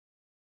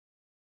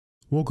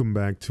Welcome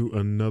back to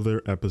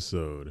another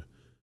episode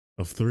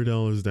of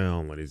 $3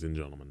 Down, ladies and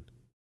gentlemen.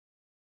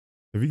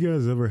 Have you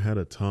guys ever had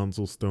a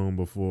tonsil stone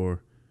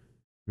before?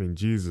 I mean,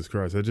 Jesus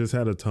Christ, I just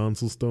had a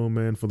tonsil stone,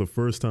 man, for the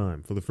first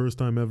time. For the first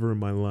time ever in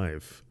my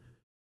life,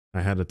 I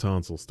had a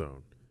tonsil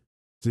stone.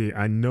 See,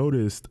 I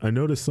noticed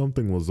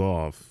something was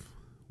off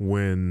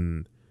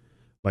when,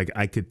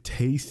 I could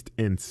taste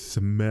and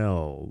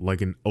smell,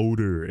 like, an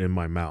odor in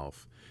my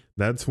mouth.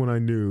 That's when I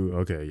knew,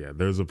 okay, yeah,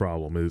 there's a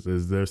problem.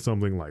 Is there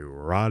something like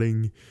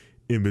rotting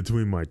in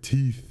between my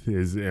teeth?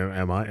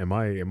 Am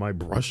I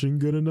brushing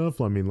good enough?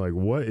 I mean, like,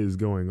 what is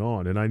going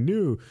on? And I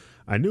knew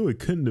it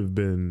couldn't have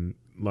been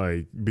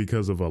like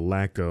because of a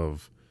lack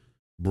of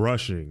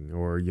brushing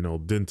or,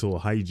 dental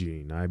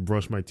hygiene. I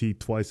brush my teeth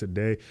twice a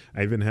day.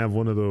 I even have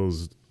one of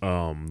those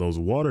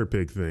water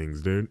pick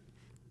things, dude.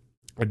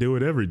 I do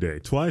it every day,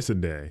 twice a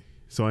day.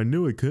 So I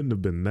knew it couldn't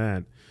have been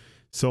that.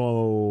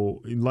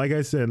 So, like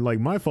I said,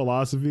 like my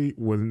philosophy,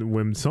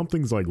 when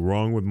something's like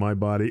wrong with my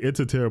body, it's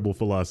a terrible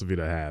philosophy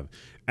to have.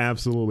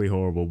 Absolutely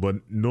horrible. But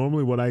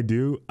normally what I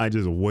do, I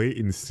just wait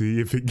and see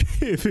if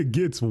it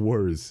gets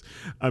worse.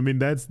 I mean,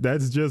 that's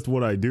just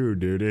what I do,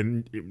 dude.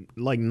 And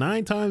like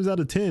 9 times out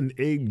of 10,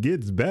 it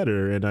gets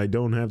better and I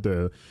don't have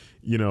to,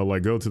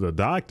 go to the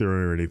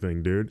doctor or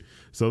anything, dude.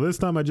 So this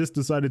time I just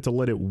decided to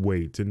let it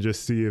wait and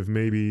just see if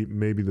maybe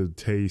the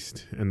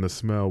taste and the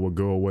smell will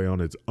go away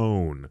on its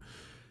own.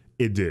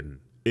 It didn't.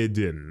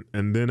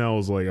 And then I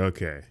was like,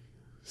 okay,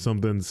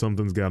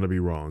 something's got to be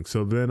wrong.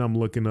 So then I'm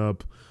looking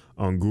up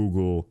on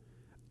Google,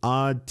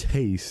 odd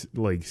taste,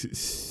 like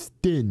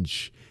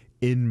stench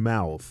in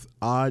mouth,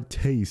 odd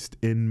taste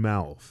in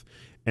mouth.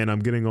 And I'm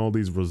getting all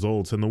these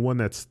results. And the one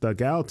that stuck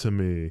out to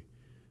me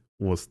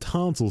was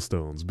tonsil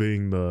stones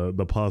being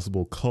the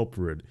possible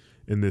culprit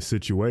in this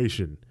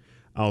situation.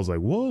 I was like,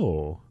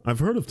 whoa, I've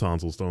heard of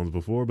tonsil stones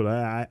before, but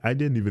I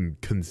didn't even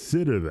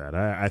consider that.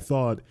 I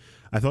thought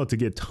to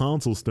get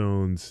tonsil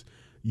stones,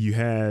 you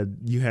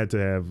had to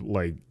have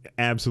like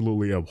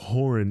absolutely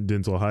abhorrent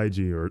dental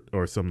hygiene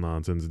or some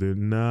nonsense, dude.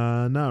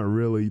 Nah, not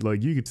really.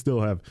 Like you could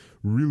still have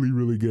really,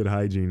 really good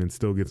hygiene and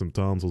still get some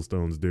tonsil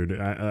stones, dude.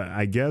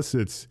 I guess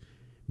it's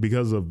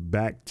because of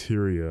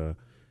bacteria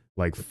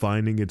like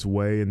finding its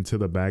way into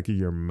the back of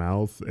your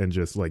mouth and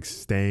just like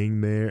staying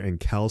there and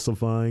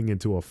calcifying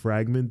into a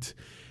fragment.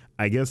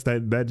 I guess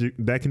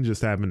that can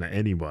just happen to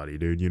anybody,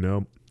 dude,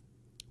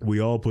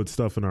 We all put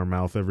stuff in our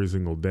mouth every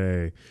single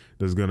day.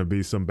 There's going to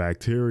be some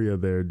bacteria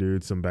there,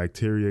 dude. Some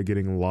bacteria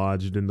getting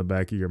lodged in the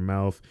back of your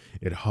mouth.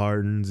 It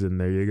hardens,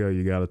 and there you go.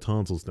 You got a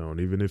tonsil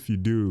stone. Even if you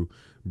do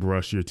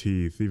brush your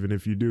teeth, even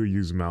if you do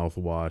use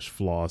mouthwash,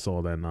 floss,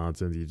 all that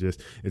nonsense,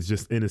 it's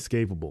just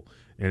inescapable.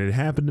 And it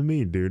happened to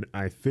me, dude.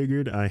 I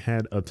figured I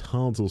had a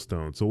tonsil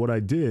stone. So what I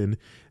did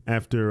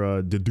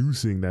after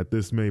deducing that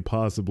this may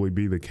possibly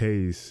be the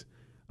case,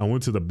 I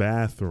went to the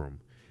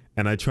bathroom.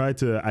 And I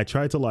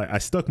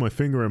stuck my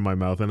finger in my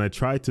mouth and I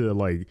tried to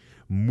like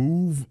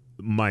move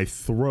my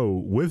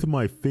throat with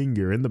my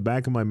finger in the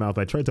back of my mouth.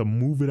 I tried to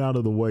move it out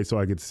of the way so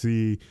I could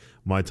see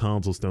my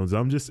tonsil stones.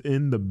 I'm just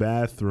in the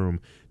bathroom,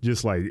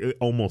 just like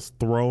almost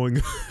throwing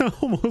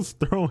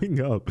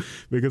up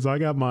because I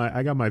got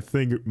my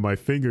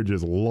finger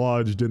just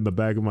lodged in the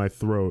back of my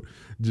throat,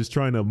 just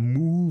trying to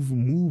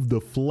move the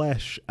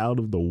flesh out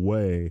of the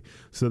way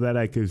so that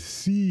I could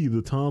see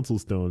the tonsil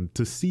stone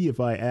to see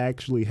if I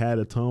actually had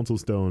a tonsil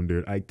stone,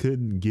 dude. I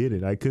couldn't get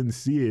it. I couldn't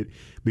see it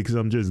because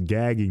I'm just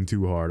gagging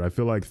too hard. I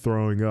feel like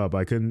throwing up.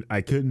 I couldn't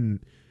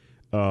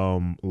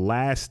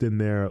last in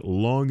there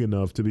long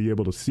enough to be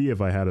able to see if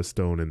I had a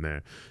stone in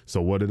there.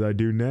 So what did I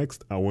do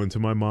next? I went to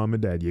my mom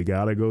and dad. You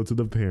gotta go to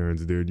the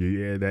parents,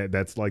 dude.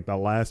 That's like the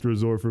last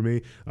resort for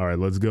me. All right,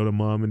 let's go to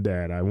mom and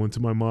dad. I went to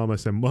my mom. I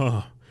said,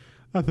 Mom,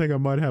 I think I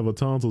might have a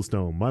tonsil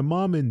stone. My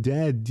mom and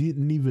dad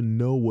didn't even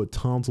know what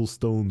tonsil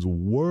stones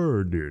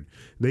were, dude.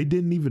 They've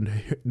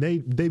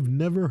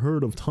never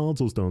heard of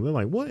tonsil stones. They're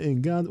like, what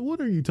in God,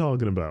 what are you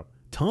talking about?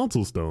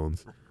 Tonsil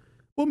stones?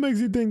 What makes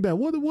you think that?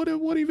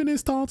 What even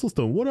is tonsil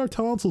stone? What are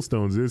tonsil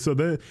stones? So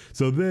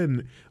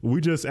then we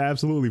just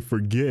absolutely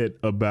forget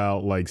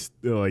about like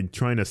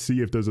trying to see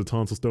if there's a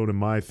tonsil stone in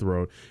my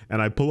throat.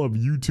 And I pull up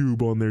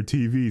YouTube on their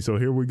TV. So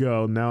here we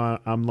go. Now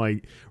I'm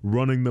like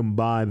running them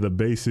by the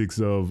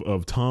basics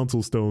of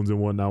tonsil stones and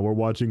whatnot. We're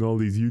watching all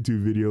these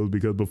YouTube videos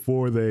because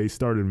before they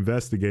start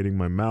investigating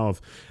my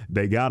mouth,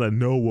 they gotta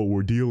know what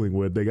we're dealing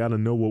with. They gotta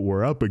know what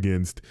we're up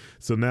against.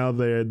 So now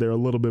they're a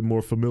little bit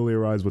more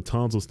familiarized with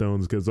tonsil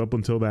stones because up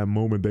until that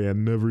moment they had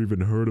never even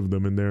heard of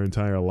them in their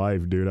entire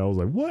life, dude. I was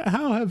like, what?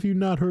 How have you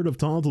not heard of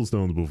tonsil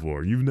stones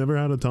before? You've never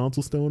had a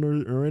tonsil stone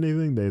or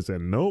anything? They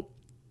said, no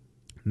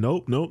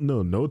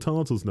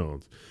tonsil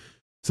stones.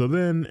 So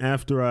then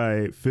after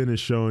I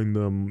finished showing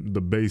them the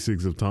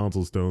basics of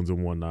tonsil stones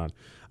and whatnot,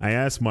 I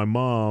asked my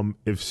mom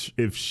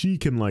if she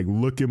can like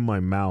look in my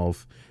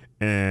mouth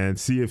and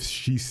see if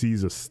she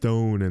sees a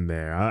stone in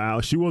there.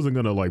 She wasn't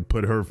gonna like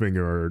put her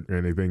finger or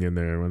anything in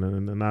there,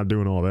 and not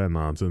doing all that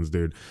nonsense,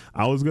 dude.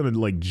 I was gonna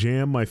like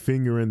jam my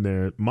finger in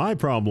there. My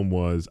problem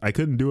was I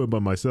couldn't do it by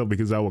myself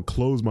because I would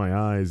close my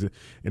eyes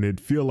and it'd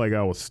feel like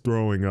I was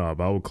throwing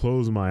up. I would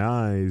close my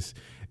eyes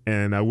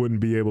and I wouldn't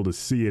be able to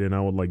see it, and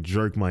I would like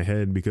jerk my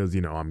head because,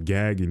 you know, I'm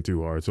gagging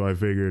too hard. So I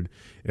figured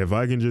if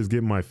I can just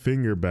get my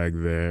finger back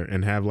there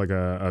and have like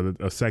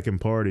a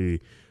second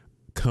party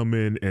come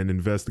in and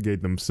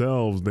investigate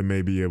themselves, they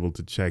may be able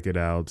to check it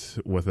out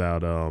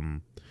without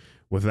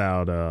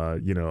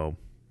you know,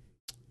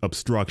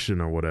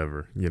 obstruction or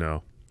whatever, you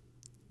know.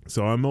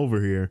 So I'm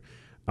over here,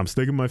 I'm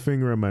sticking my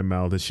finger in my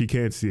mouth and she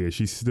can't see it.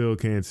 She still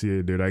can't see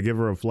it, dude. I give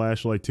her a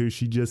flashlight too.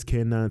 She just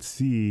cannot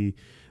see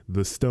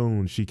the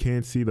stone. She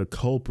can't see the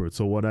culprit.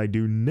 So what I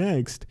do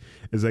next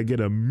is I get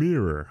a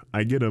mirror.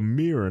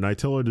 And I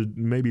tell her to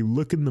maybe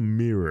look in the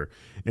mirror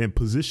and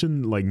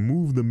position, like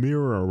move the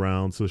mirror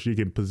around so she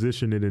can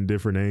position it in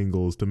different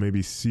angles to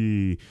maybe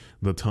see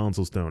the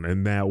tonsil stone.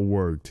 And that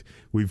worked.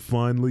 We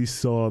finally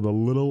saw the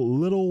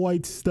little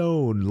white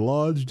stone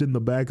lodged in the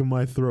back of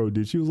my throat,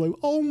 dude. She was like,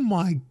 "Oh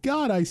my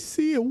God, I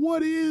see it.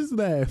 What is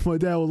that?" My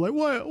dad was like,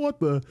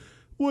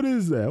 what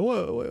is that?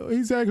 What?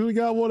 He's actually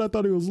got one? I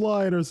thought he was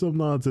lying or some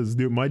nonsense.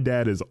 Dude, my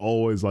dad is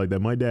always like that.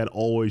 My dad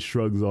always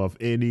shrugs off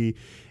any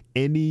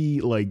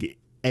like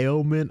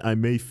ailment I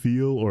may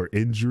feel or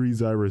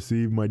injuries I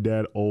receive. My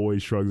dad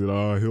always shrugs it.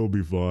 "Oh, he'll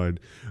be fine.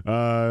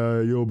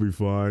 You'll be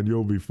fine.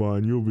 You'll be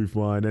fine. You'll be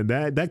fine." And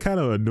that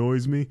kind of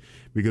annoys me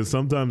because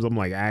sometimes I'm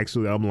like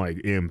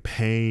in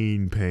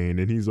pain.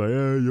 And he's like,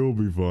 "You'll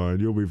be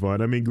fine. You'll be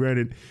fine." I mean,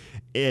 granted,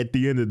 at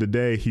the end of the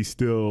day,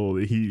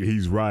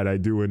 he's right. I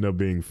do end up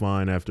being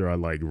fine after I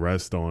like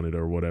rest on it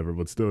or whatever,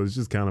 but still, it's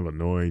just kind of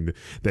annoying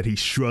that he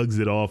shrugs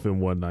it off and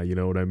whatnot. You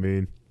know what I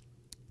mean?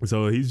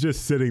 So he's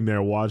just sitting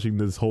there watching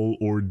this whole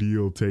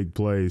ordeal take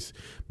place.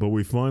 But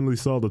we finally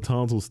saw the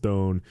tonsil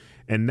stone,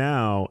 and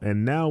now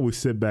we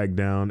sit back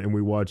down and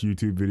we watch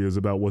YouTube videos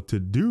about what to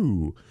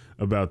do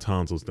about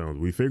tonsil stones.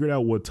 We figured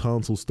out what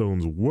tonsil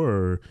stones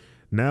were.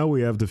 Now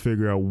we have to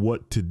figure out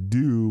what to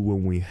do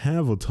when we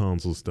have a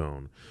tonsil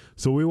stone.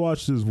 So we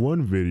watched this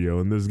one video,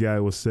 and this guy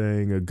was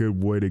saying a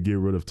good way to get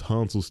rid of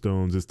tonsil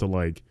stones is to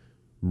like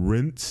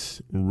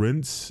rinse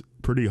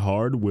pretty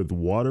hard with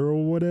water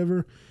or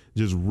whatever.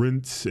 Just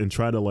rinse and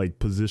try to like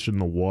position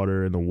the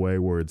water in a way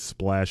where it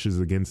splashes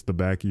against the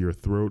back of your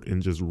throat,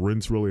 and just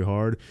rinse really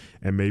hard,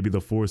 and maybe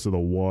the force of the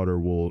water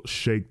will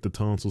shake the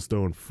tonsil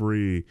stone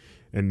free,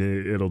 and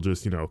it'll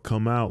just, you know,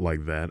 come out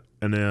like that.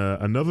 And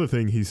another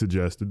thing he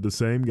suggested, the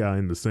same guy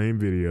in the same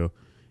video,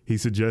 he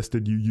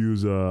suggested you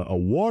use a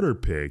water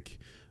pick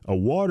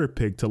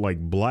to like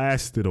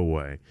blast it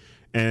away.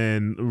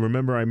 And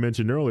remember I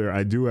mentioned earlier,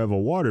 I do have a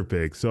water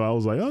pick. So I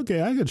was like,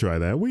 okay, I could try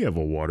that. We have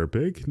a water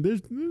pick.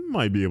 It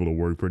might be able to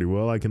work pretty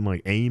well. I can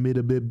like aim it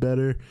a bit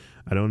better.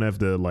 I don't have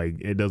to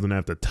it doesn't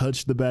have to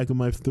touch the back of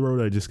my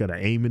throat. I just got to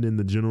aim it in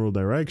the general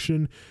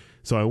direction.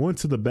 So I went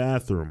to the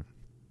bathroom.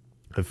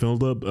 I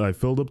filled up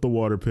the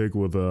water pick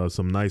with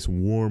some nice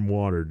warm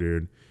water,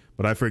 dude.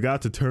 But I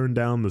forgot to turn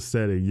down the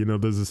setting. You know,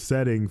 there's a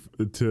setting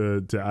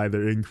to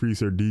either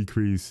increase or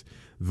decrease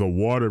the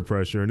water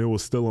pressure, and it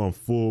was still on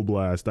full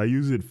blast. I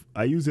use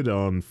it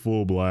on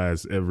full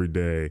blast every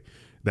day.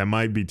 That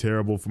might be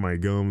terrible for my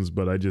gums,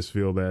 but I just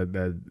feel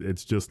that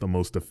it's just the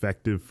most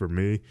effective for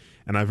me.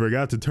 And I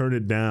forgot to turn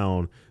it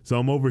down. So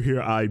I'm over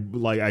here, I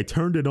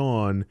turned it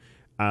on,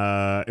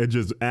 and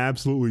just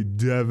absolutely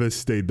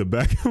devastate the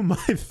back of my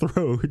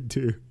throat,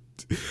 dude.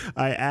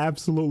 I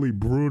absolutely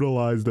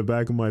brutalized the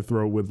back of my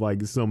throat with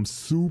like some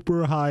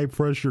super high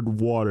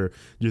pressured water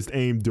just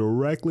aimed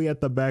directly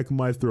at the back of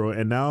my throat,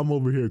 and now I'm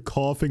over here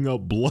coughing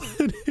up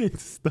blood and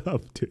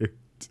stuff, dude.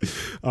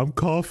 I'm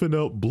coughing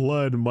up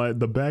blood.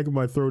 The back of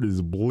my throat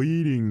is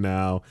bleeding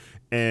now,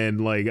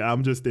 and like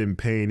I'm just in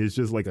pain. It's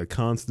just like a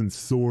constant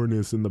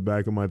soreness in the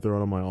back of my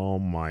throat. I'm like, oh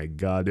my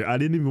God, dude. I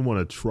didn't even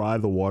want to try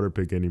the water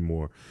pick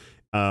anymore.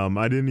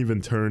 I didn't even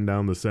turn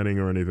down the setting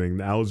or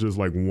anything. I was just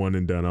like one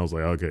and done. I was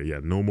like, okay, yeah,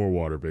 no more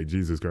water pick.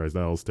 Jesus Christ,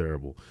 that was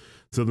terrible.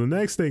 So the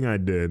next thing I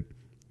did,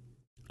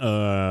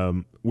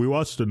 we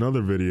watched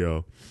another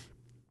video,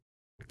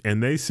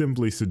 and they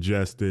simply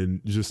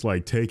suggested just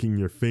like taking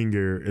your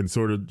finger and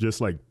sort of just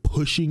like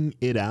pushing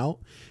it out.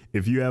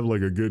 If you have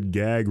like a good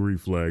gag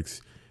reflex,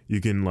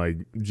 you can like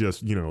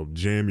just, you know,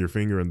 jam your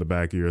finger in the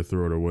back of your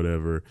throat or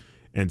whatever,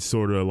 and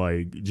sort of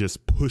like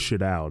just push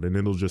it out, and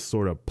it'll just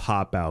sort of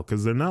pop out,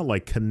 because they're not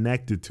like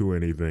connected to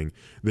anything.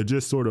 They're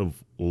just sort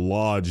of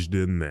lodged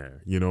in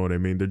there. You know what I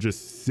mean? They're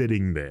just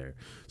sitting there.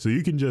 So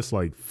you can just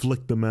like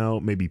flick them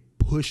out, maybe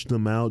push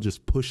them out,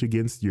 just push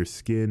against your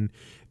skin,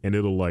 and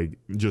it'll like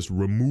just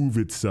remove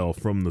itself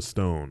from the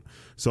stone.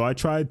 So I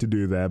tried to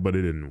do that, but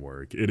it didn't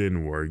work. It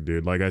didn't work,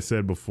 dude. Like I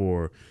said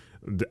before,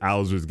 I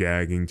was just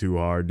gagging too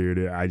hard,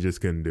 dude. I just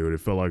couldn't do it.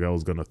 It felt like I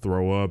was going to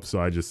throw up. So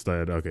I just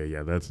said, okay,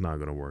 yeah, that's not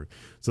going to work.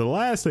 So the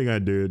last thing I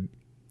did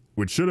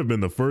which should have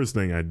been the first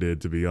thing I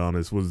did, to be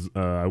honest, was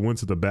I went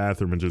to the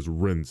bathroom and just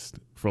rinsed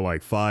for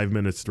like 5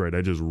 minutes straight.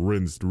 I just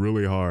rinsed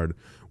really hard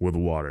with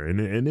water,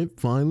 and it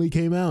finally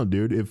came out,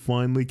 dude. It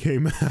finally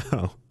came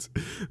out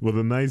with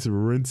a nice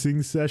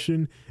rinsing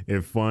session.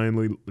 It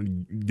finally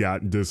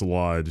got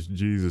dislodged.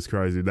 Jesus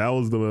Christ, dude. That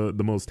was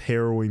the most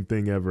harrowing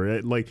thing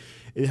ever.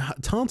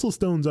 Tonsil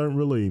stones aren't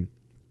really,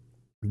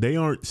 they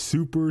aren't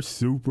super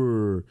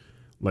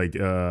like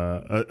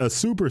a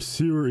super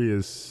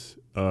serious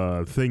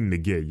thing to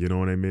get, you know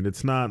what I mean?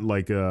 It's not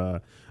like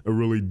a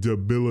really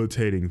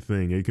debilitating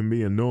thing. It can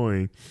be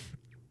annoying.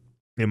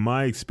 In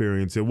my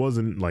experience, it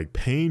wasn't like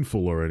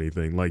painful or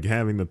anything, like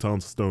having the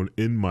tonsil stone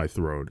in my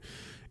throat.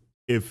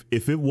 If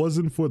it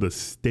wasn't for the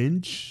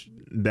stench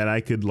that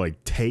I could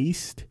like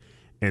taste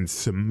and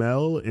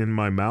smell in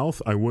my mouth,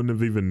 I wouldn't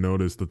have even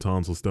noticed the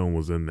tonsil stone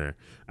was in there.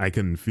 I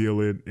couldn't feel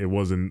it.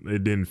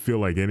 It didn't feel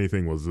like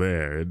anything was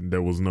there.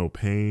 There was no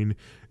pain.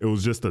 It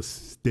was just a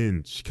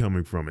stench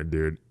coming from it,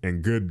 dude.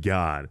 And good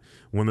God,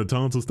 when the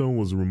tonsil stone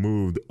was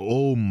removed,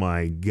 oh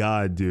my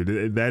God,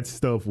 dude, that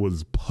stuff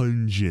was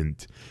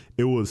pungent.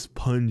 It was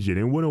pungent.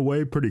 It went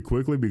away pretty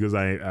quickly because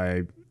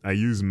I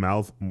used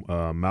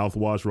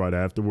mouthwash right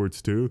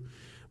afterwards too.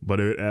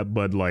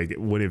 But like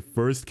when it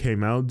first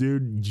came out,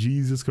 dude,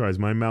 Jesus Christ,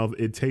 my mouth,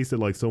 it tasted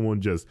like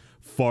someone just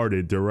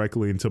farted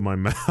directly into my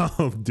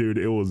mouth, dude.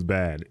 It was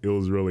bad. It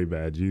was really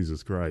bad.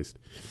 Jesus Christ.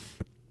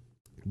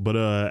 But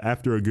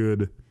after a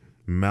good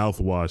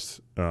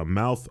mouthwash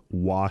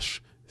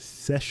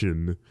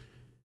session,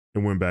 it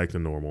went back to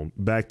normal.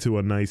 Back to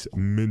a nice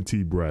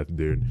minty breath,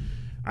 dude.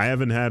 I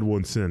haven't had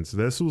one since.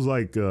 This was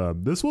like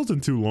this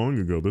wasn't too long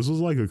ago. This was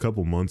like a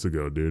couple months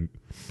ago, dude.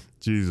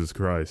 Jesus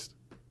Christ.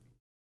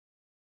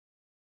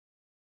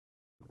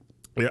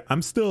 Yeah,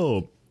 I'm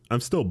still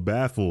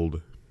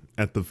baffled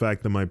at the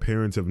fact that my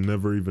parents have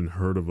never even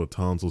heard of a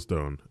tonsil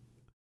stone.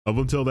 Up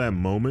until that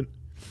moment,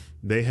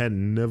 they had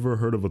never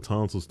heard of a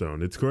tonsil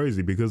stone. It's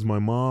crazy because my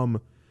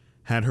mom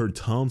had her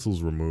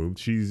tonsils removed.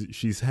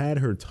 She's had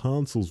her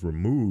tonsils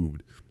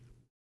removed,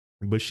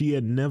 but she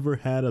had never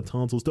had a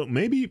tonsil stone.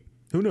 Maybe,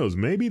 who knows?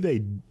 Maybe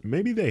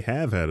they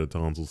have had a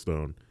tonsil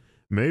stone.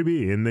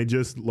 Maybe, and they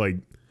just like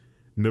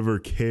never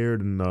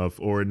cared enough,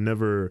 or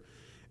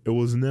it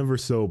was never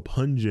so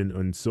pungent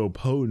and so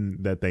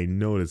potent that they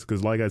noticed.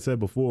 Because like I said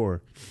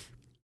before,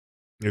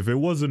 if it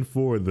wasn't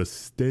for the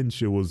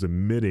stench it was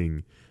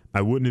emitting,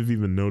 I wouldn't have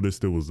even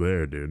noticed it was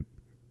there, dude.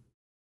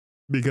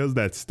 Because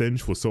that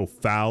stench was so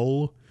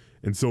foul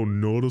and so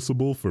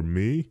noticeable for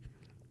me,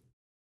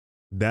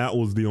 that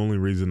was the only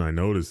reason I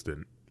noticed it.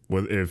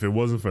 Well, if it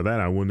wasn't for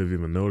that, I wouldn't have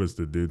even noticed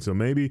it, dude. So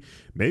maybe,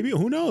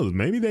 who knows?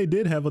 Maybe they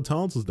did have a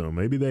tonsil stone.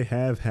 Maybe they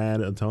have had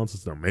a tonsil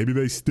stone. Maybe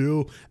they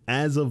still,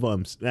 as of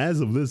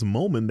this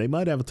moment, they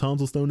might have a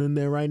tonsil stone in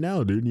there right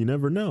now, dude. You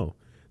never know.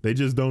 They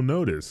just don't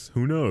notice.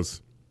 Who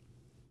knows?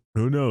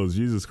 Who knows?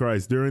 Jesus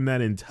Christ. During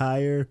that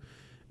entire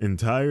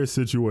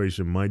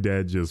situation, my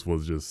dad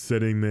was just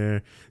sitting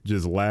there,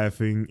 just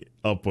laughing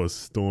up a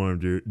storm,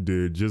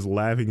 dude. Just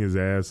laughing his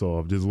ass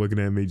off, just looking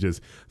at me,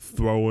 just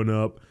throwing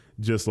up,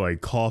 just like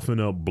coughing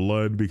up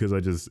blood because I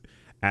just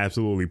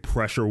absolutely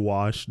pressure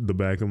washed the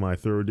back of my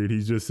throat, dude.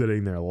 He's just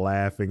sitting there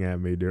laughing at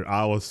me, dude.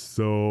 I was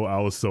so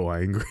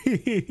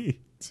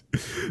angry.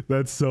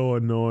 That's so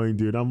annoying,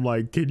 dude. I'm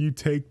like, can you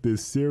take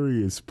this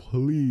serious,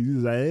 please?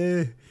 He's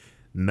like,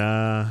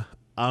 nah,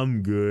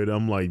 I'm good.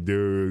 I'm like,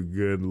 dude,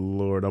 good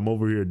Lord. I'm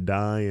over here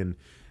dying.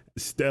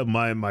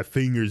 My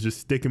fingers,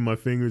 just sticking my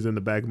fingers in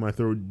the back of my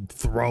throat,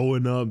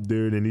 throwing up,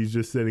 dude. And he's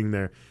just sitting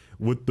there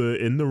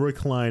in the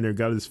recliner,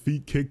 got his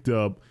feet kicked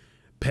up,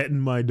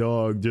 petting my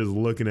dog, just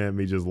looking at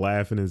me, just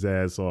laughing his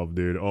ass off,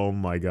 dude. Oh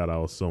my God, I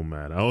was so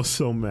mad.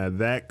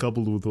 That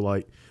coupled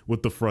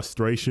with the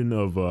frustration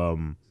of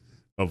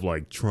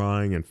like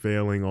trying and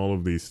failing all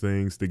of these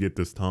things to get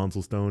this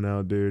tonsil stone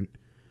out, dude.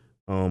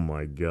 Oh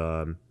my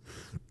God.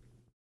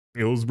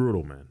 It was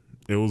brutal, man.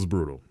 It was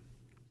brutal.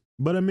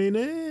 But I mean,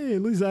 hey,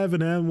 at least I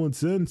haven't had one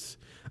since.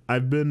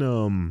 I've been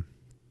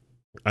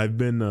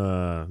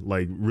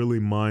like really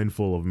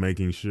mindful of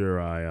making sure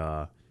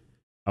I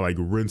like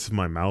rinse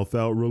my mouth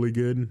out really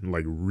good,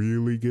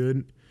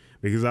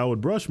 because I would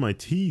brush my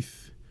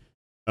teeth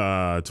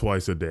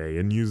twice a day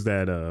and use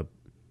that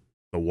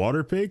the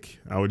water pick.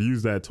 I would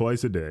use that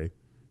twice a day,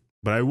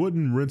 but I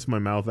wouldn't rinse my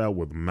mouth out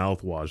with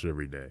mouthwash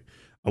every day.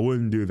 I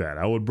wouldn't do that.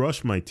 I would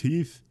brush my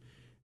teeth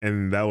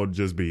and that would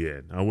just be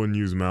it. I wouldn't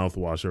use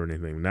mouthwash or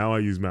anything. Now I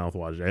use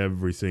mouthwash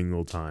every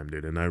single time,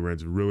 dude. And I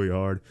rinse really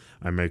hard.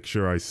 I make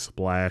sure I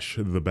splash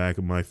the back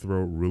of my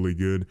throat really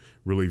good,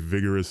 really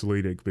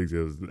vigorously.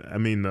 Because, I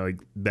mean,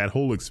 like, that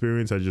whole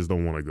experience, I just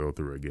don't want to go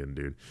through again,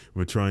 dude.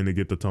 With trying to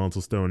get the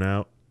tonsil stone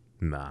out,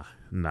 nah,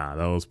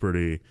 that was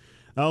pretty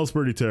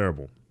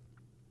terrible.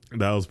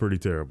 That was pretty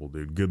terrible,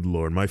 dude. Good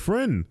Lord. My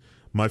friend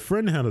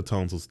had a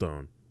tonsil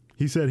stone.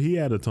 He said he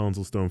had a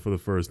tonsil stone for the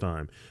first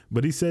time,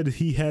 but he said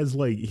he has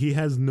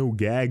no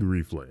gag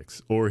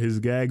reflex, or his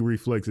gag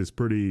reflex is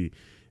pretty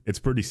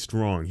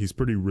strong. He's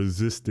pretty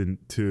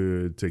resistant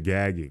to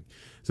gagging.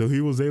 So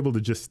he was able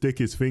to just stick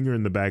his finger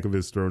in the back of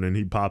his throat and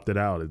he popped it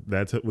out.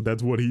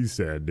 That's what he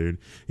said, dude.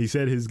 He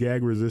said his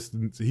gag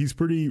resistance, he's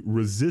pretty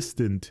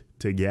resistant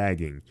to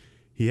gagging.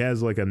 He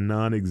has like a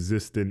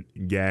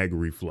non-existent gag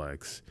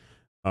reflex.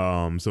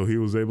 So he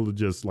was able to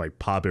just like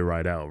pop it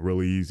right out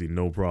really easy,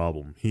 no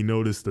problem. He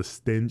noticed the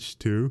stench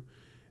too,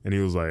 and he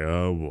was like,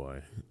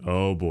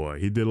 oh boy.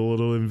 He did a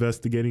little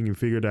investigating and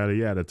figured out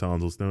he had a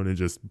tonsil stone and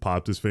just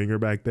popped his finger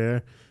back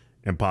there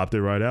and popped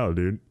it right out,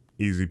 dude.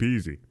 Easy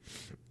peasy.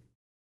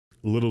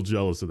 A little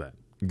jealous of that.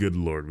 Good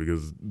Lord,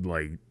 because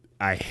like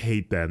I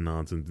hate that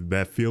nonsense.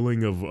 That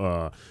feeling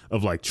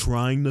of like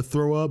trying to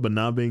throw up but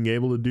not being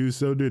able to do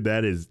so, dude,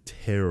 that is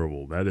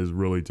terrible. That is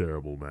really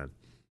terrible, man.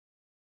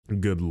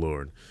 Good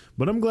Lord.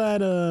 But I'm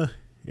glad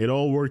it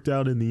all worked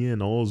out in the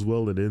end. All's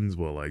well that ends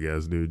well, I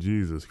guess, dude.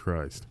 Jesus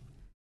Christ.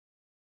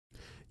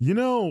 You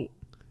know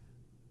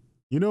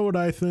what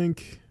I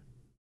think?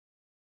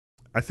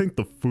 I think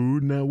the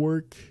Food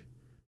Network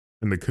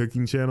and the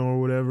Cooking Channel or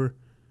whatever,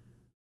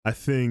 I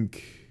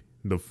think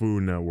the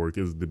Food Network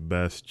is the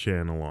best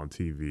channel on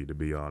TV, to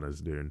be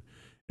honest, dude.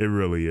 It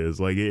really is.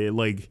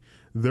 Like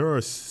there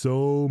are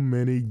so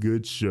many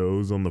good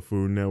shows on the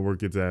Food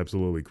Network. It's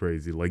absolutely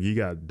crazy. Like you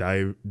got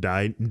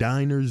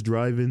Diners,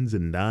 Drive-Ins,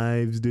 and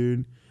Knives,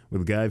 dude,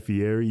 with Guy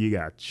Fieri. You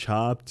got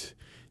Chopped.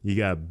 You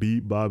got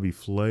Beat Bobby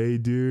Flay,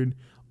 dude.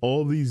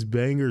 All these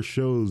banger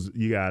shows.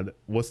 You got,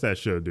 what's that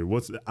show, dude?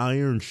 What's the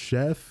Iron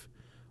Chef?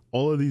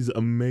 All of these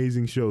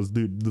amazing shows,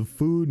 dude. The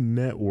Food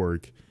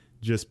Network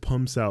just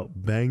pumps out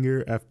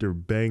banger after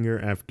banger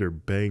after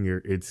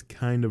banger. It's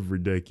kind of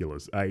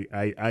ridiculous.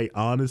 I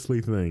honestly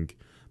think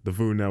the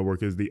Food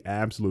Network is the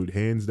absolute,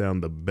 hands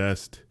down, the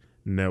best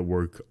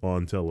network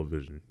on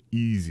television.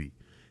 Easy,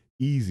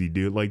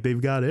 dude. Like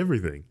they've got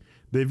everything.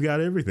 They've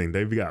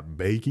got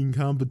baking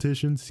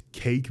competitions,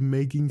 cake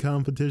making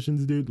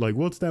competitions, dude. Like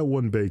what's that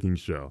one baking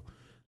show?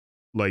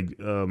 Like,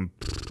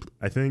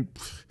 I think,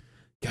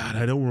 God,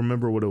 I don't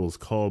remember what it was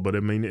called, but I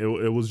mean,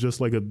 it was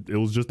just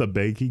a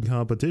baking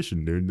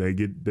competition, dude.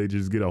 They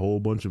just get a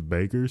whole bunch of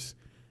bakers.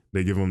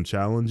 They give them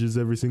challenges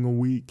every single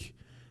week.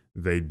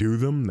 They do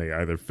them. They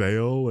either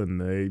fail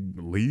and they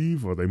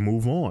leave or they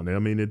move on. I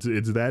mean, it's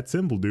that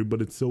simple, dude.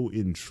 But it's so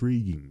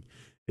intriguing.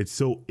 It's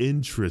so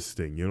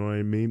interesting. You know what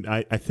I mean?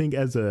 I think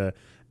as a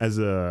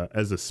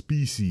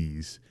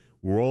species,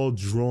 we're all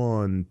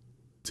drawn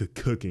to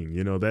cooking.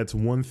 You know, that's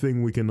one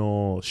thing we can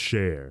all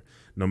share.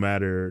 No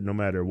matter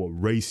what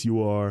race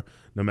you are,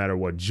 no matter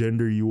what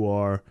gender you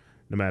are,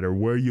 no matter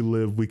where you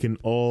live, we can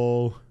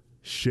all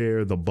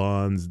share the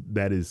bonds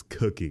that is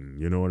cooking.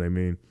 You know what I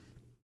mean?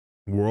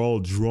 We're all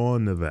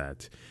drawn to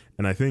that.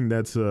 And I think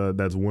that's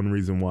one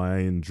reason why I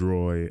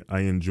enjoy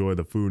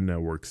the Food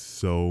Network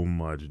so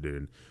much,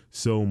 dude.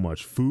 So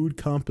much. Food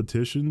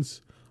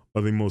competitions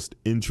are the most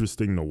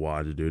interesting to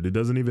watch, dude. It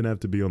doesn't even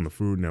have to be on the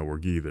Food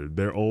Network either.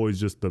 They're always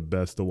just the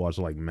best to watch,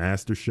 like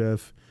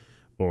MasterChef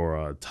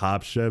or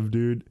Top Chef,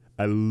 dude.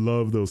 I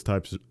love those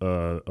types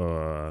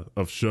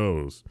of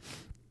shows.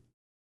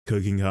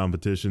 Cooking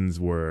competitions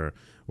where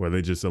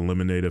they just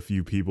eliminate a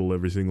few people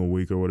every single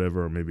week or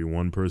whatever, or maybe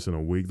one person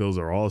a week. Those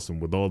are awesome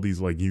with all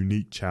these like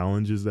unique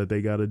challenges that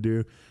they got to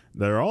do.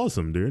 They're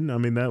awesome, dude. I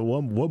mean,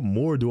 what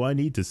more do I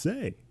need to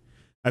say?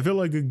 I feel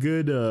like a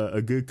good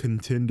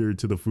contender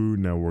to the Food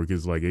Network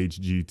is like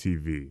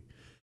HGTV.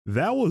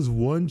 That was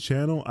one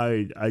channel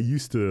I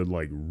used to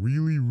like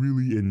really,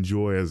 really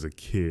enjoy as a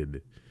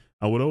kid.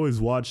 I would always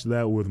watch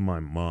that with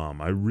my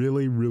mom. I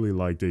really, really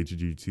liked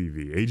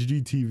HGTV.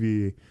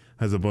 HGTV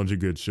has a bunch of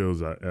good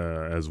shows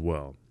as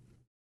well.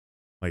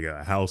 Like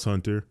House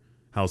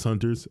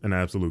Hunters, an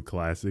absolute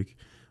classic.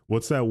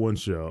 What's that one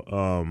show?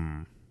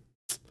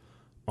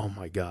 Oh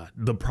my God,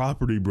 The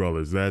Property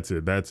Brothers. That's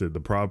it.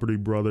 The Property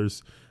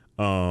Brothers.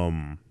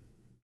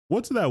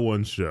 What's that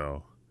one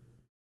show?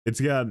 It's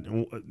got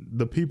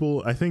the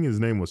people. I think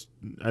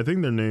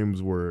their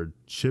names were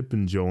Chip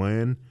and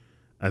Joanne.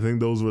 I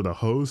think those were the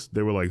hosts.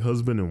 They were like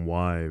husband and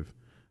wife.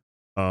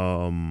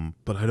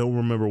 But I don't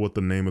remember what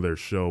the name of their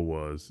show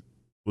was.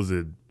 Was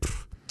it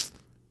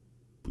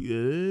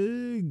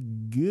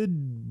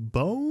Good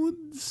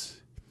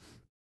Bones?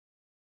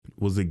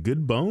 Was it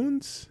Good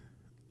Bones?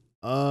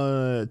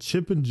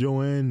 Chip and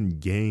Joanne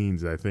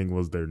Gaines, I think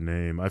was their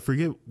name. I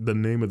forget the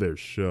name of their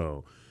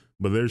show,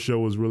 but their show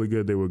was really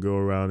good. They would go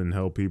around and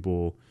help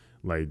people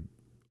like,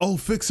 oh,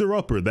 Fixer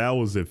Upper. That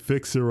was it.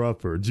 Fixer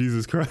Upper.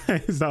 Jesus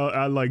Christ.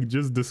 I like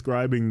just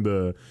describing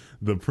the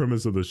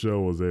premise of the show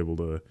was able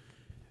to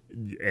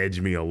edge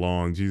me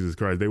along. Jesus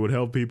Christ. They would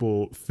help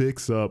people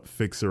fix up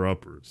fixer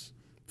uppers,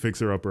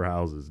 fixer upper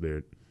houses,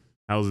 dude.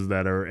 Houses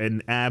that are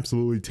in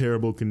absolutely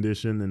terrible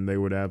condition, and they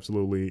would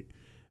absolutely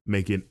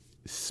make it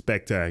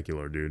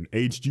spectacular, dude.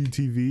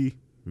 HGTV,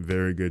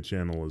 very good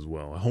channel as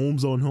well.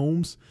 Homes on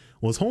Homes.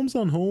 Was Homes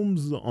on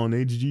Homes on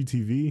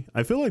HGTV?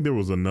 I feel like there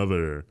was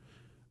another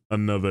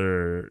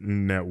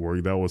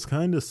network that was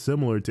kind of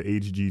similar to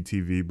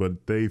HGTV,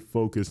 but they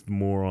focused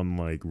more on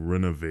like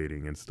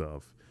renovating and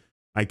stuff.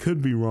 I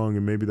could be wrong,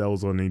 and maybe that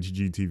was on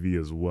HGTV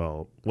as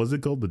well. Was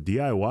it called the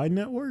DIY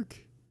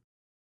Network?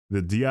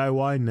 The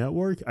DIY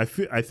network? I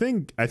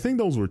think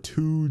those were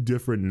two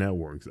different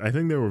networks. I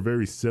think they were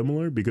very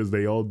similar because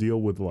they all deal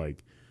with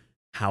like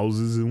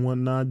houses and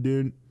whatnot,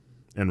 dude,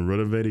 and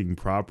renovating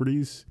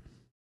properties.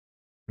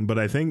 But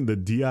I think the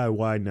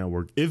DIY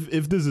network, if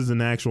this is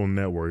an actual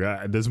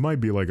network, this might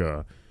be like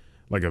a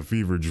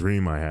fever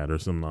dream I had or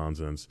some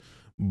nonsense.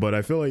 But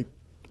I think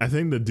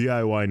the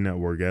DIY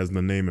network, as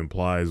the name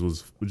implies,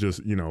 was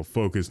just,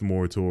 focused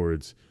more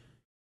towards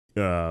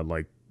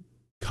like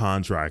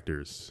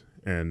contractors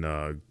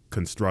and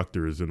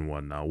constructors and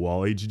whatnot,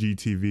 while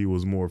HGTV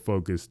was more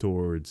focused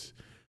towards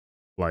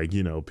like,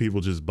 people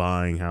just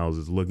buying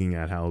houses, looking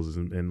at houses,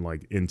 and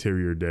like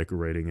interior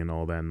decorating and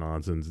all that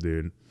nonsense,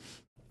 dude.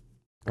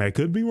 I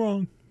could be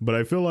wrong, but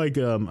I feel like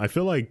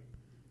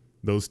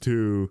those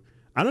two.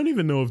 I don't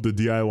even know if the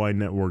DIY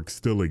network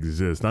still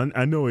exists.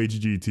 I know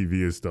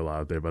HGTV is still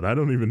out there, but I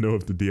don't even know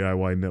if the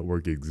DIY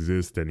network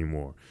exists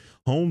anymore.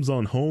 Homes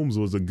on Homes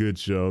was a good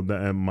show,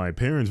 and my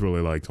parents really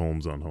liked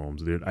Homes on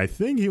Homes, dude. I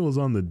think he was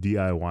on the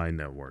DIY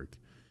network.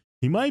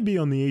 He might be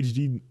on the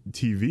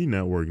HGTV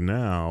network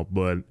now,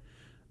 but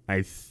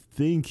I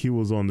think he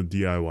was on the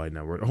DIY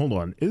network. Hold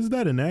on, is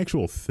that an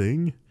actual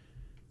thing?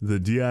 The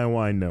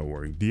DIY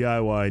network.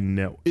 DIY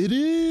net. It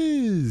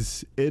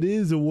is. It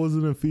is. It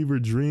wasn't a fever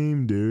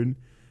dream, dude.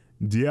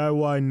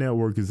 DIY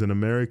Network is an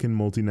American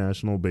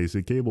multinational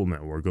basic cable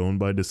network owned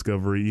by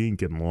Discovery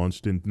Inc. and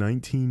launched in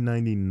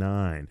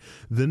 1999.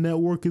 The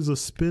network is a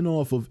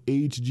spin-off of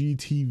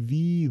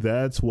HGTV.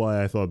 That's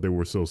why I thought they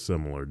were so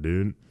similar,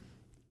 dude.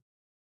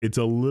 It's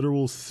a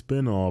literal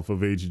spin-off of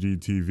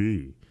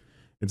HGTV.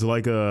 It's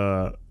like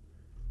a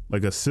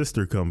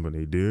sister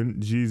company, dude.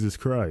 Jesus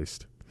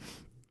Christ.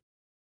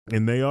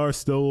 And they are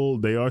still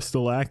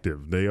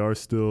active. They are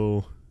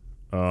still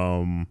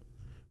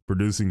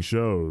producing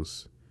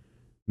shows.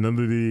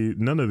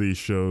 None of these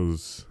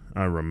shows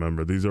I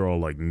remember. These are all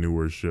like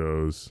newer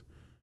shows.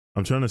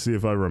 I'm trying to see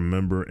if I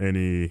remember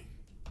any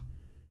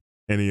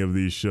of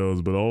these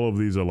shows, but all of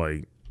these are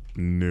like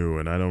new,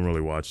 and I don't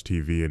really watch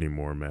TV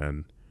anymore,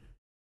 man.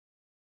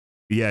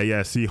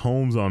 Yeah, see,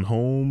 Homes on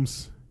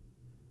Homes.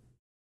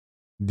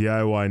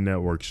 DIY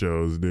network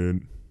shows,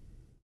 dude.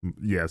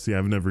 Yeah, see,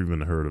 I've never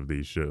even heard of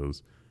these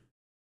shows.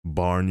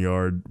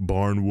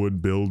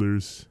 Barnwood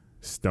Builders,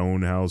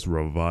 Stonehouse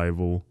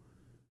Revival,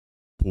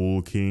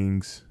 Pool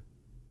Kings.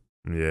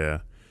 Yeah,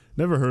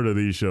 never heard of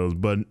these shows,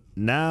 but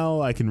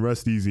now I can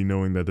rest easy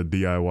knowing that the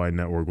DIY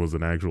network was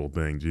an actual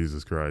thing.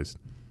 Jesus Christ.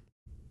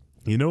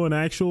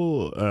 Another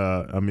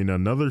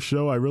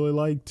show I really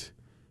liked?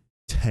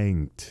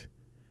 Tanked.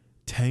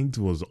 Tanked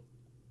was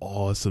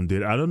awesome,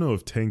 dude. I don't know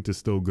if Tanked is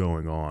still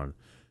going on.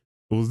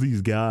 It was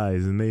these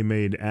guys, and they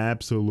made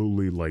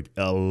absolutely like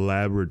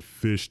elaborate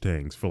fish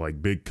tanks for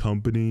like big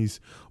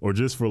companies or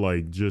just for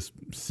like just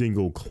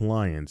single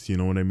clients. You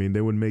know what I mean?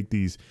 They would make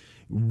these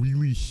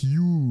really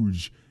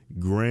huge,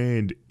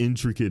 grand,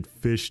 intricate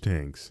fish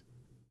tanks,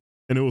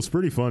 and it was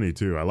pretty funny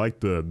too. I liked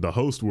the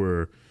hosts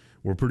were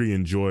pretty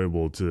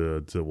enjoyable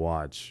to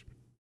watch.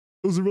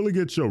 It was a really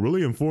good show,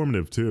 really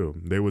informative too.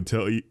 They would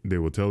tell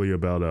you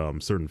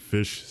about certain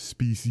fish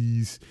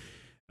species.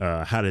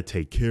 How to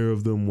take care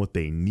of them, what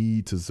they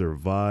need to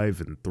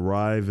survive and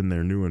thrive in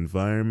their new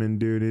environment,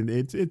 dude. And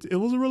it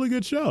was a really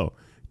good show.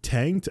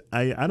 Tanked,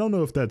 I don't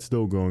know if that's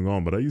still going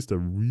on, but I used to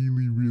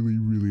really, really,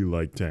 really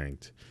like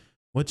Tanked.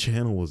 What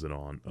channel was it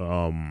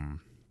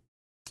on?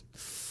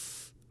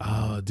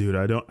 Dude,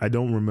 I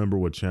don't remember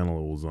what channel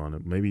it was on.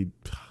 It maybe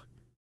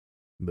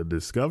the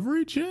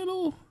Discovery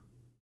Channel?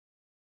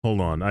 Hold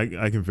on,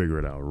 I can figure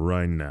it out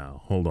right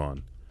now. Hold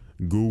on.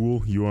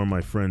 Google, you are my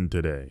friend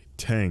today.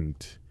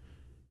 Tanked.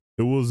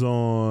 It was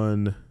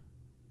on,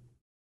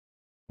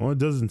 well, it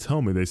doesn't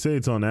tell me. They say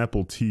it's on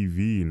Apple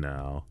TV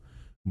now,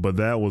 but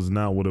that was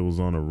not what it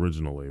was on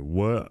originally.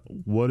 What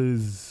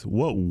was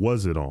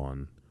it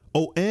on?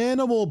 Oh,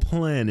 Animal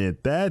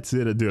Planet. That's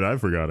it. Dude, I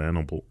forgot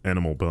Animal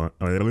Planet.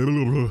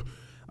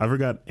 I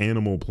forgot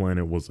Animal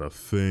Planet was a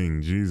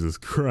thing. Jesus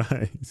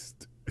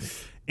Christ.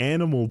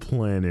 Animal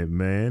Planet,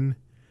 man.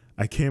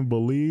 I can't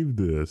believe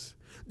this.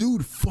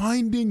 Dude,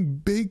 Finding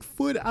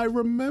Bigfoot. I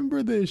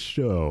remember this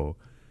show.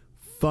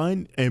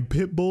 And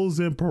Pit Bulls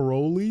and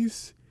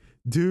Parolees.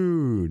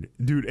 Dude,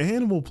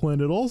 Animal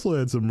Planet also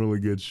had some really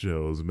good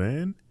shows,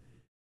 man.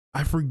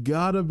 I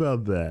forgot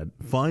about that.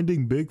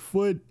 Finding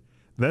Bigfoot.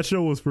 That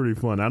show was pretty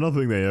fun. I don't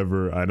think they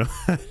ever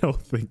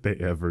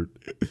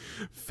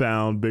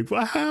found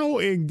Bigfoot. How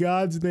in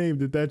God's name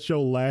did that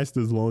show last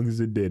as long as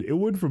it did? It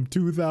went from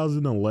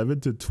 2011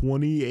 to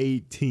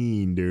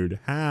 2018, dude.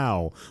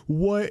 How?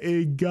 What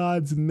in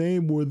God's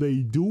name were they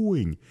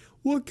doing?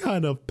 What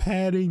kind of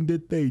padding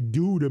did they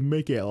do to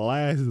make it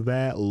last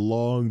that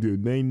long,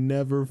 dude? They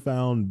never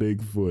found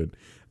Bigfoot.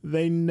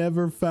 They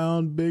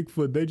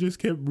just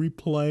kept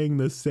replaying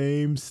the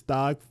same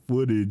stock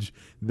footage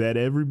that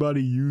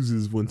everybody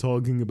uses when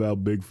talking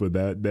about Bigfoot.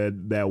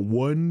 That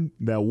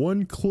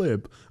one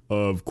clip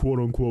of quote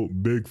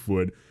unquote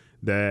Bigfoot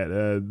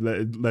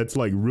that's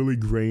like really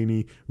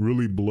grainy,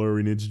 really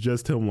blurry, and it's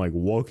just him like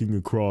walking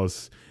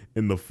across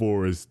in the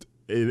forest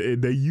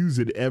they use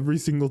it every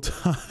single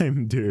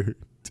time, dude.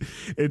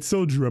 It's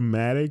so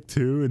dramatic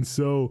too, and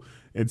so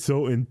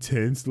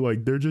intense.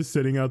 Like they're just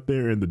sitting out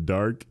there in the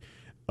dark,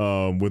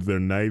 with their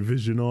night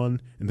vision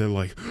on, and they're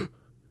like,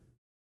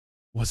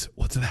 what's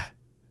that?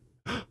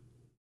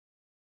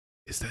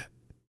 Is that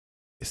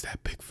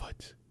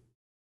Bigfoot?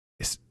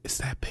 Is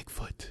that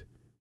Bigfoot?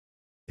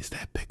 Is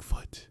that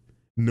Bigfoot?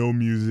 No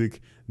music,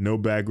 no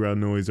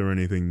background noise or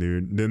anything,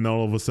 dude. Then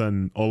all of a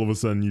sudden,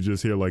 you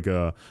just hear like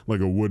a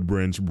wood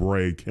branch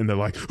break, and they're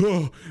like,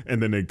 oh,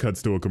 and then it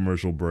cuts to a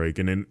commercial break,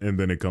 and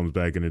then it comes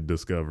back and they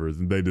discover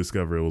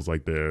it was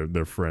like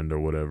their friend or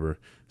whatever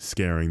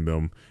scaring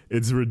them.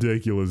 It's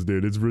ridiculous,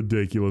 dude. It's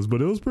ridiculous,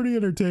 but it was pretty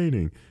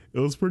entertaining.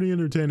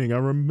 I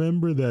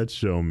remember that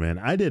show, man.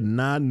 I did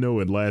not know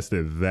it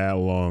lasted that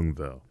long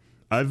though.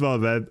 I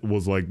thought that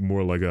was like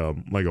more like a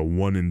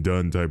one and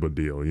done type of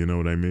deal. You know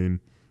what I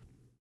mean?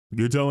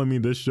 You're telling me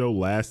this show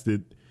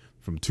lasted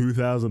from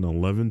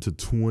 2011 to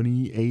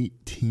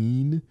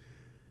 2018?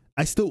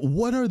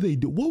 What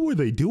were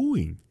they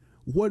doing?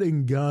 What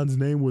in God's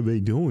name were they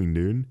doing,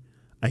 dude?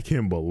 I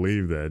can't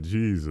believe that.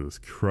 Jesus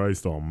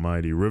Christ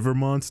almighty. River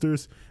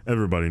Monsters?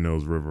 Everybody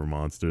knows River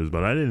Monsters,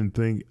 but I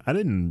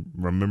didn't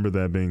remember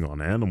that being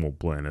on Animal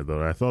Planet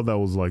though. I thought that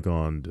was like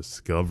on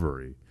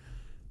Discovery,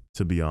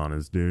 to be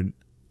honest, dude.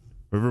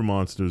 River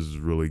Monsters is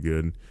really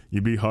good.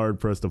 You'd be hard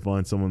pressed to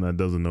find someone that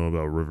doesn't know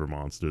about River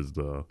Monsters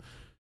though.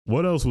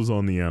 What else was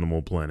on the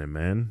Animal Planet,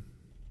 man?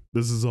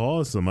 This is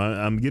awesome.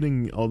 I'm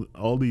getting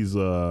all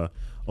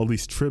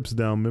these trips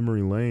down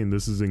memory lane.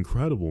 This is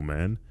incredible,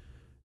 man.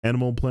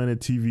 Animal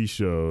Planet TV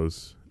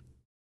shows.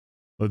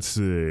 Let's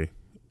see.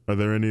 Are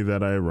there any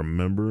that I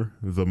remember?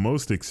 The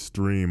Most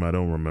Extreme, I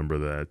don't remember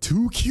that.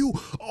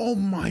 2Q. Oh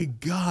my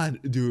God,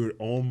 dude.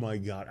 Oh my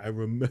God. I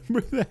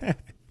remember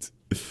that.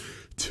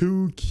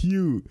 Too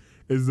Cute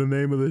is the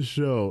name of the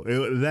show.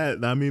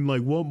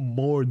 What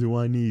more do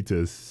I need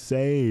to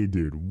say,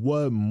 dude?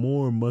 What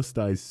more must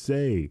I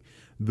say?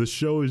 The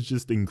show is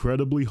just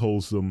incredibly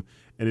wholesome,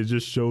 and it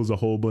just shows a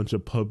whole bunch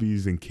of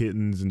puppies and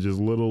kittens and just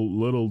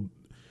little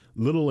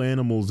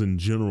animals in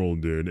general,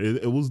 dude.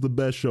 It was the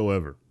best show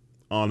ever,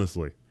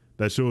 honestly.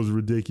 That show is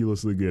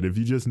ridiculously good. If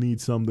you just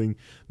need something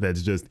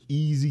that's just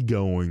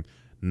easygoing,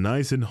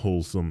 nice and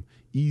wholesome,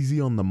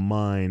 easy on the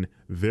mind,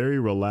 very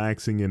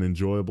relaxing and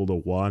enjoyable to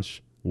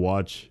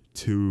watch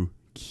Too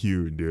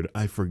Cute, dude.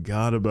 I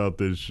forgot about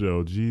this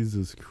show.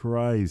 Jesus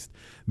Christ.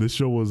 This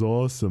show was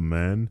awesome,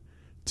 man.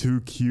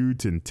 Too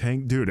Cute and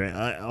Tank. Dude,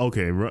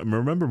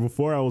 remember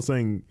before I was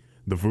saying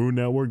the Food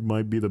Network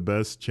might be the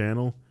best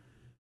channel?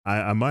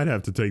 I might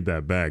have to take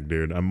that back,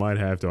 dude. I might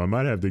have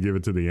to give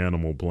it to the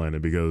Animal Planet,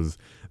 because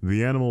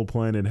the Animal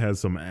Planet has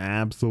some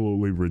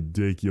absolutely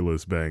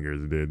ridiculous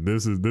bangers, dude.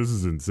 This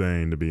is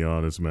insane, to be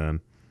honest,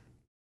 man.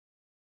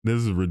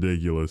 This is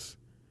ridiculous.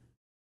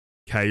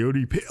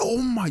 Oh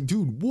my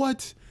dude,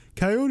 what?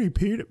 Coyote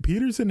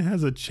Peterson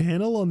has a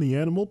channel on the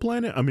Animal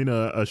Planet? I mean,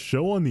 a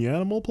show on the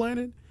Animal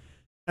Planet?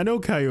 I know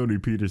Coyote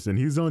Peterson.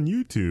 He's on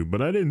YouTube,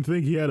 but I didn't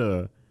think he had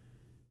a...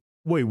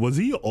 Wait, was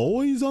he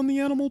always on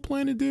the Animal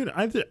Planet, dude?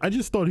 I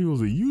just thought he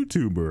was a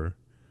YouTuber.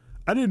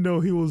 I didn't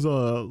know he was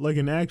like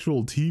an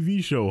actual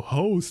TV show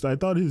host. I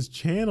thought his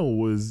channel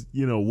was,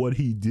 what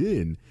he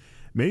did.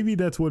 Maybe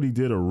that's what he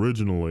did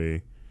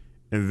originally,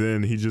 and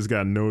then he just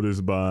got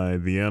noticed by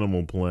the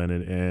Animal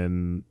Planet,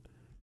 and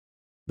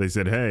they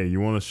said, "Hey,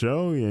 you want a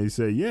show?" And he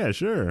said, "Yeah,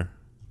 sure."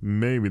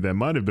 Maybe that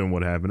might have been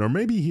what happened, or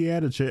maybe he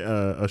had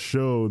a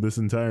show this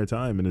entire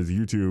time, and his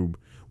YouTube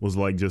was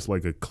like just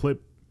like a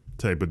clip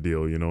type of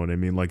deal, you know what I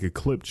mean? Like a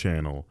clip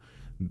channel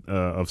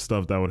of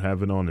stuff that would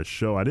happen on his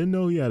show. I didn't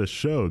know he had a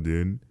show,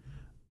 dude.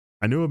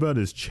 I knew about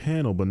his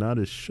channel, but not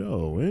his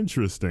show.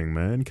 Interesting,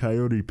 man.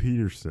 Coyote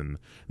Peterson.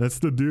 That's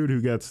the dude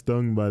who got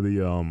stung by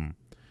the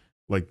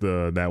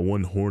that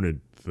one hornet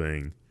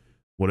thing,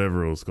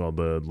 whatever it was called.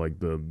 God,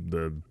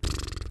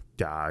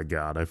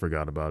 I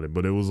forgot about it.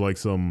 But it was like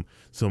some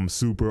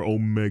super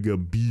omega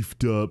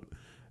beefed up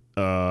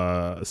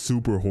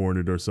super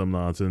hornet or some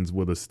nonsense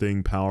with a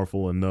sting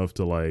powerful enough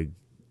to I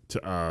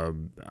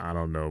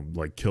don't know,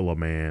 like kill a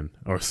man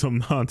or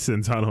some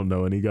nonsense. I don't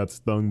know. And he got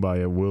stung by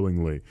it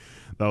willingly.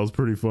 That was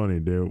pretty funny,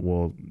 dude.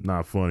 Well,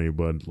 not funny,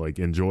 but like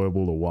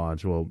enjoyable to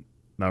watch. Well,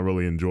 not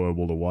really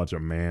enjoyable to watch a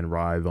man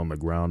writhe on the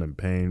ground in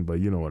pain, but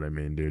you know what I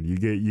mean, dude. You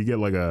get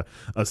like a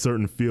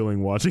certain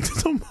feeling watching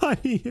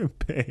somebody in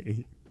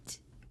pain.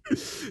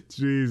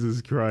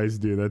 Jesus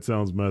Christ, dude. That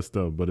sounds messed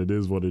up, but it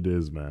is what it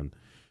is, man.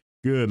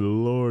 Good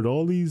Lord,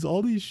 all these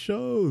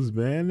shows,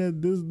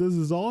 man. This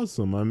is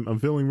awesome. I'm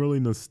feeling really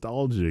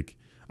nostalgic.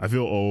 I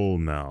feel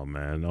old now,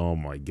 man. Oh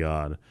my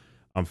God.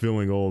 I'm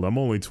feeling old. I'm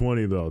only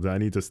 20 though. I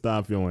need to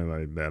stop feeling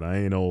like that. I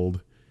ain't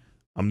old.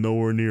 I'm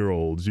nowhere near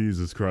old.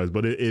 Jesus Christ.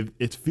 But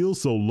it feels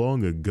so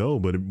long ago,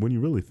 but when you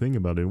really think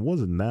about it, it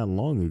wasn't that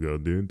long ago,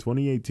 dude.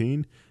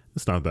 2018?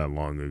 It's not that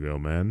long ago,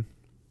 man.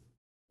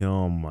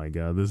 Oh my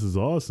God, this is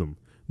awesome.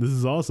 This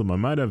is awesome. I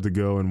might have to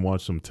go and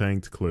watch some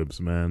Tanked clips,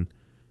 man.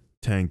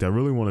 Tanked. I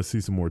really want to see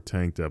some more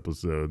Tanked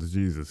episodes.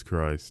 Jesus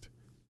Christ.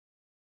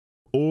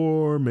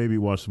 or maybe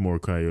watch some more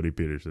Coyote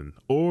Peterson,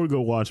 or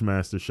go watch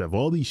MasterChef.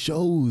 All these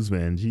shows,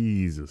 man.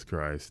 Jesus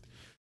Christ.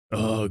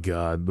 Oh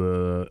God,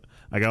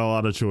 I got a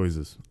lot of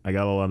choices.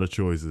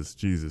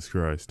 Jesus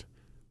Christ.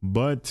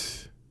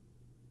 But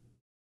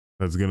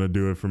that's gonna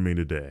do it for me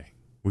today.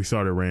 We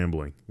started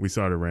rambling.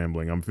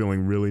 I'm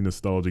feeling really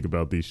nostalgic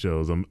about these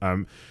shows.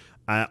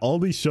 All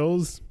these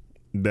shows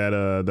that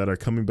are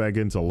coming back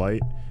into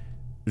light.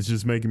 It's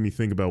just making me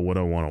think about what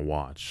I want to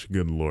watch.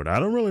 Good Lord. I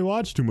don't really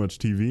watch too much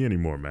TV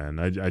anymore, man.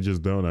 I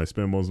just don't. I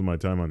spend most of my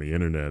time on the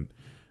internet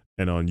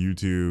and on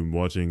YouTube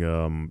watching,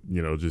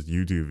 just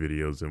YouTube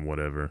videos and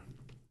whatever.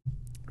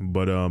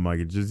 But I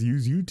could just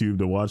use YouTube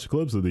to watch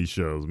clips of these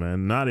shows,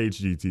 man. Not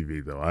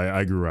HGTV though.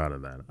 I grew out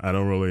of that. I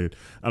don't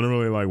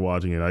really like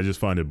watching it. I just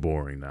find it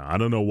boring now. I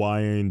don't know why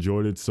I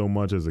enjoyed it so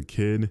much as a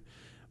kid,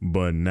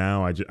 but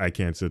now I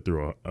can't sit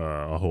through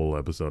a whole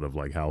episode of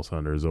like House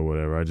Hunters or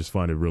whatever. I just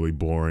find it really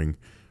boring,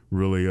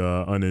 really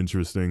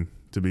uninteresting,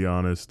 to be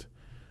honest.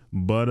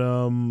 But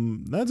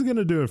that's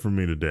gonna do it for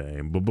me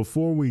today. But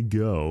before we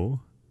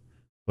go,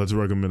 let's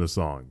recommend a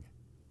song.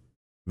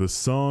 The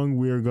song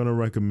we are going to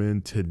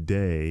recommend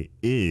today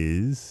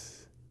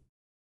is,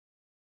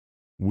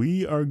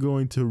 we are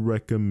going to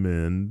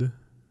recommend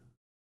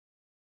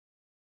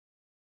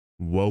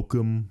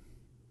Welcome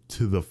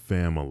to the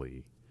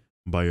Family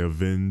by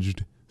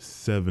Avenged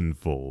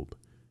Sevenfold.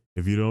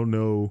 If you don't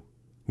know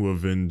who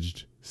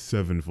Avenged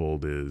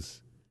Sevenfold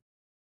is,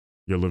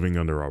 you're living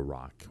under a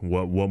rock.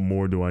 What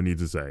more do I need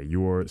to say?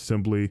 You're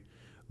simply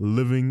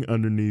living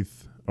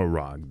underneath a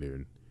rock,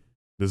 dude.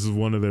 This is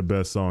one of their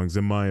best songs,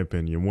 in my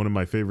opinion. One of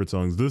my favorite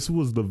songs. This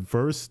was the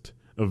first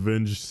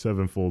Avenged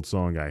Sevenfold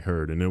song I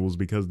heard, and it was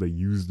because they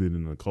used it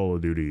in the Call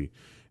of Duty.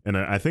 And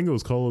I think it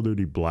was Call of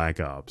Duty Black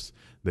Ops.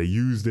 They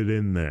used it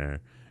in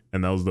there,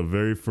 and that was the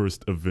very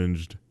first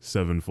Avenged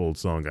Sevenfold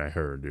song I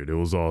heard, dude. It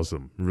was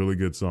awesome. Really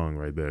good song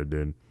right there,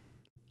 dude.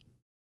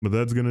 But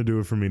that's going to do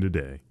it for me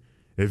today.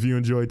 If you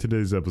enjoyed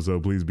today's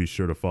episode, please be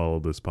sure to follow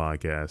this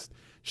podcast,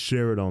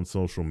 share it on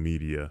social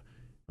media,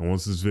 and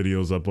once this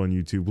video is up on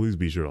YouTube, please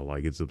be sure to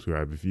like and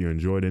subscribe if you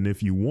enjoyed. And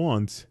if you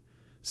want,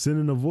 send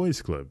in a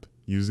voice clip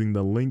using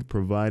the link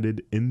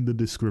provided in the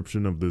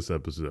description of this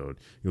episode.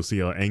 You'll see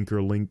our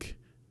Anchor link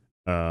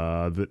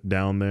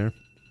down there.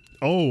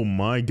 Oh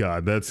my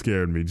God, that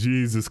scared me.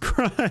 Jesus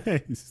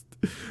Christ.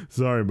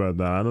 Sorry about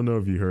that. I don't know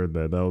if you heard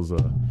that. That was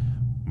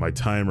my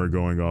timer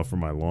going off for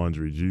my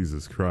laundry.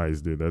 Jesus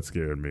Christ, dude, that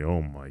scared me.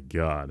 Oh my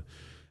God.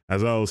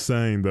 As I was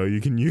saying, though,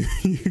 you can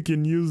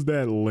use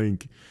that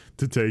link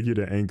to take you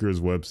to Anchor's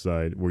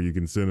website, where you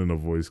can send in a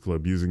voice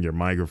clip using your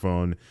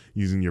microphone,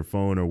 using your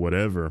phone or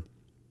whatever.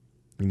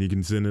 And you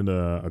can send in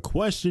a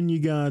question you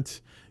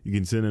got. You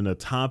can send in a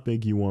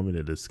topic you want me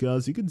to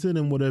discuss. You can send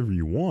in whatever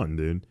you want,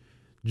 dude,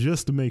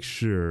 just to make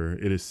sure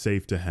it is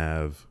safe to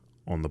have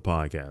on the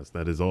podcast.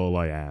 That is all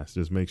I ask.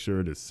 Just make sure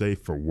it is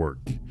safe for work.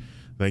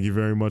 Thank you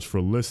very much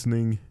for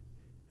listening,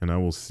 and I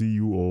will see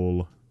you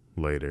all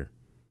later.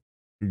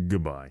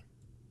 Goodbye.